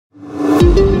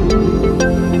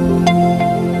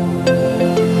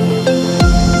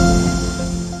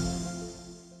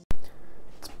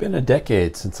a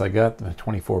decade since I got the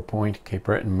 24-point Cape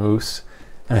Breton moose,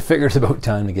 and I figured it's about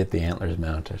time to get the antlers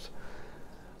mounted.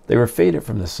 They were faded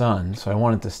from the sun, so I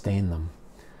wanted to stain them.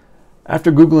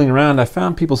 After Googling around, I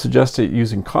found people suggested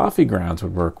using coffee grounds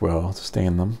would work well to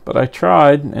stain them, but I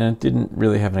tried and it didn't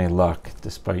really have any luck,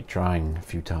 despite trying a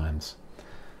few times.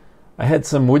 I had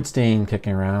some wood stain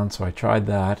kicking around, so I tried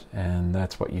that, and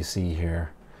that's what you see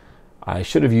here. I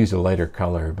should have used a lighter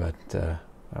color, but oh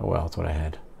well, it's what I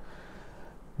had.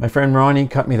 My friend Ronnie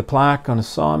cut me the plaque on a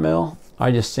sawmill.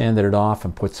 I just sanded it off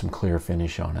and put some clear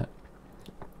finish on it.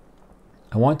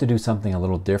 I want to do something a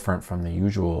little different from the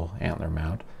usual antler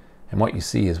mount, and what you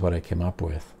see is what I came up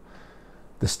with.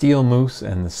 The steel moose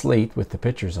and the slate with the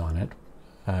pictures on it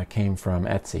came from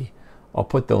Etsy. I'll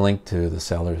put the link to the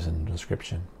sellers in the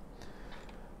description.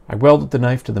 I welded the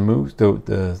knife to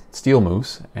the steel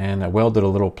moose, and I welded a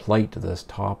little plate to the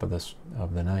top of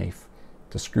the knife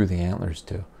to screw the antlers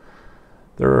to.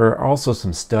 There are also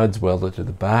some studs welded to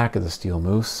the back of the steel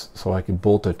moose so I could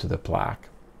bolt it to the plaque.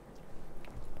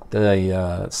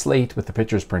 The slate with the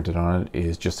pictures printed on it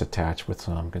is just attached with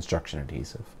some construction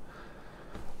adhesive.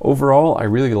 Overall, I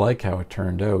really like how it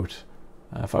turned out.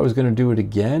 If I was going to do it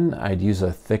again, I'd use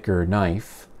a thicker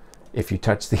knife. If you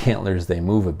touch the antlers, they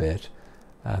move a bit.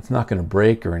 It's not going to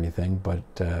break or anything, but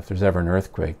if there's ever an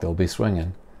earthquake, they'll be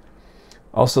swinging.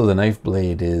 Also, the knife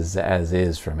blade is as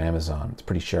is from Amazon. It's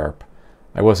pretty sharp.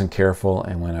 I wasn't careful,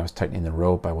 and when I was tightening the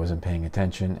rope, I wasn't paying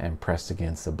attention and pressed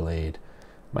against the blade.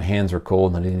 My hands were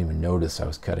cold and I didn't even notice I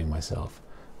was cutting myself.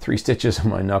 3 stitches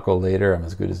on my knuckle later, I'm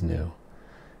as good as new.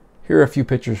 Here are a few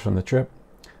pictures from the trip.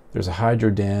 There's a hydro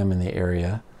dam in the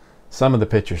area. Some of the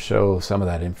pictures show some of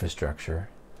that infrastructure.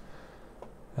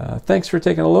 Thanks for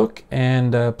taking a look,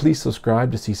 and please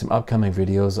subscribe to see some upcoming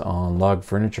videos on log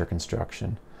furniture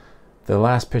construction. The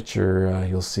last picture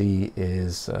you'll see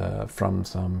is from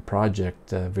some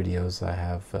project videos I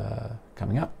have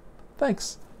coming up.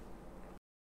 Thanks.